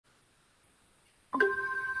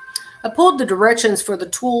I pulled the directions for the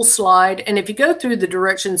tool slide, and if you go through the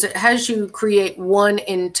directions, it has you create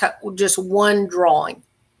just one drawing.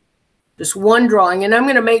 Just one drawing. And I'm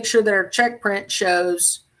going to make sure that our check print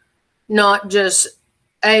shows not just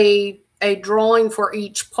a drawing for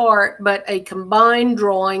each part, but a combined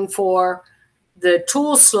drawing for the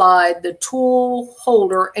tool slide, the tool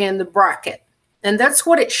holder, and the bracket. And that's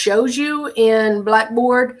what it shows you in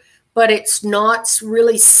Blackboard, but it's not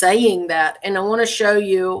really saying that. And I want to show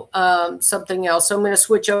you something else. So I'm going to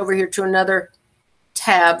switch over here to another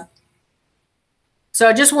tab. So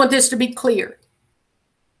I just want this to be clear.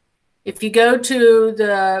 If you go to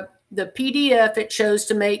the PDF, it shows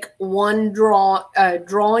to make one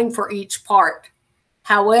drawing for each part.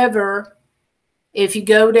 However, if you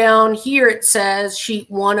go down here, it says sheet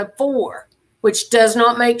 1 of 4, which does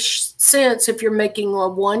not make sense if you're making a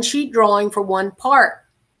one sheet drawing for one part.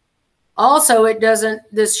 Also, it doesn't,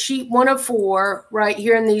 this sheet 1 of 4 right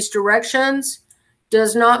here in these directions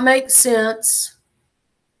does not make sense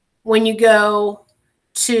when you go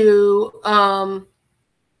to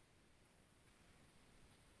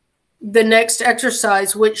the next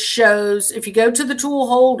exercise, which shows, if you go to the tool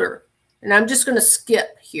holder, and I'm just going to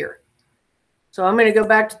skip here. So I'm going to go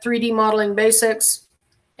back to 3D modeling basics.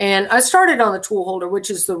 And I started on the tool holder, which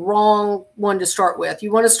is the wrong one to start with.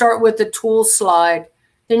 You want to start with the tool slide.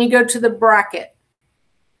 Then you go to the bracket.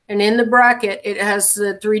 And in the bracket, it has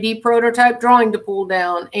the 3D prototype drawing to pull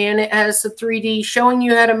down. And it has the 3D showing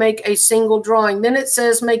you how to make a single drawing. Then it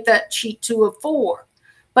says make that sheet 2 of 4.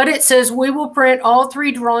 But it says we will print all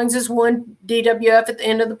 3 drawings as one DWF at the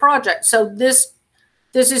end of the project. So this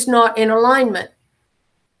is not in alignment.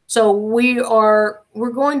 So we're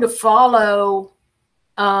going to follow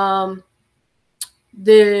the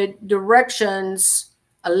directions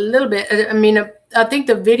a little bit. I mean, I think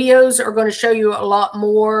the videos are going to show you a lot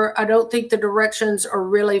more. I don't think the directions are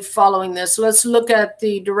really following this. Let's look at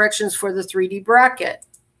the directions for the 3D bracket.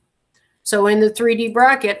 So in the 3D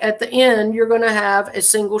bracket, at the end, you're going to have a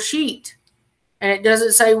single sheet. And it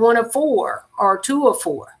doesn't say 1 of 4 or 2 of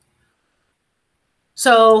 4.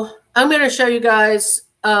 So I'm going to show you guys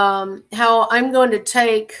how I'm going to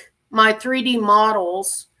take my 3D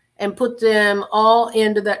models and put them all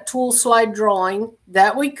into that tool slide drawing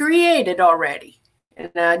that we created already.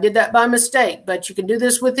 And I did that by mistake, but you can do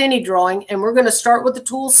this with any drawing. And we're going to start with the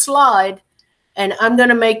tool slide, and I'm going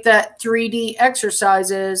to make that 3D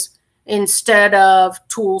exercises instead of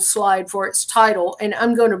tool slide for its title. And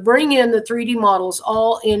I'm going to bring in the 3D models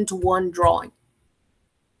all into one drawing.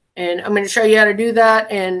 And I'm going to show you how to do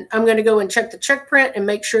that. And I'm going to go and check the check print and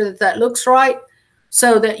make sure that that looks right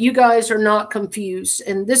so that you guys are not confused.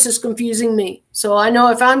 And this is confusing me. So I know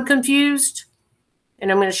if I'm confused,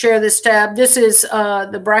 and I'm going to share this tab. This is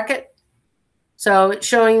the bracket. So it's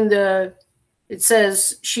showing it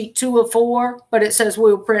says sheet 2 of 4, but it says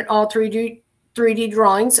we will print all 3D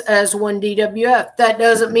drawings as one DWF. That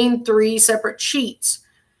doesn't mean 3 separate sheets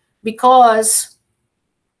because,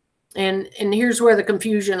 and here's where the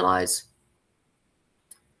confusion lies.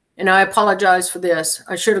 And I apologize for this.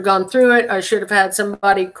 I should have gone through it. I should have had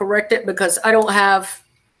somebody correct it because I don't have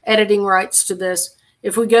editing rights to this.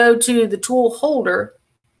 If we go to the tool holder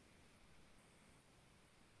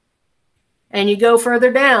and you go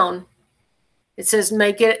further down, it says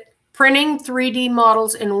make it printing 3D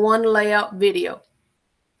models in one layout video.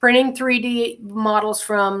 Printing 3D models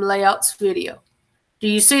from layouts video. Do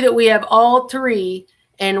you see that we have all 3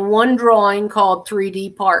 in one drawing called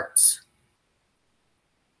 3D parts?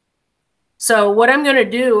 So what I'm going to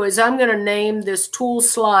do is I'm going to name this tool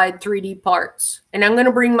slide 3D parts. And I'm going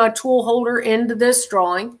to bring my tool holder into this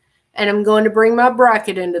drawing. And I'm going to bring my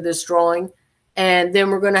bracket into this drawing. And then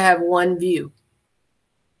we're going to have one view.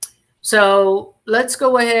 So let's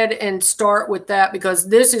go ahead and start with that because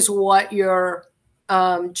this is what your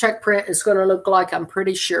check print is going to look like, I'm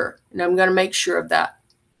pretty sure. And I'm going to make sure of that.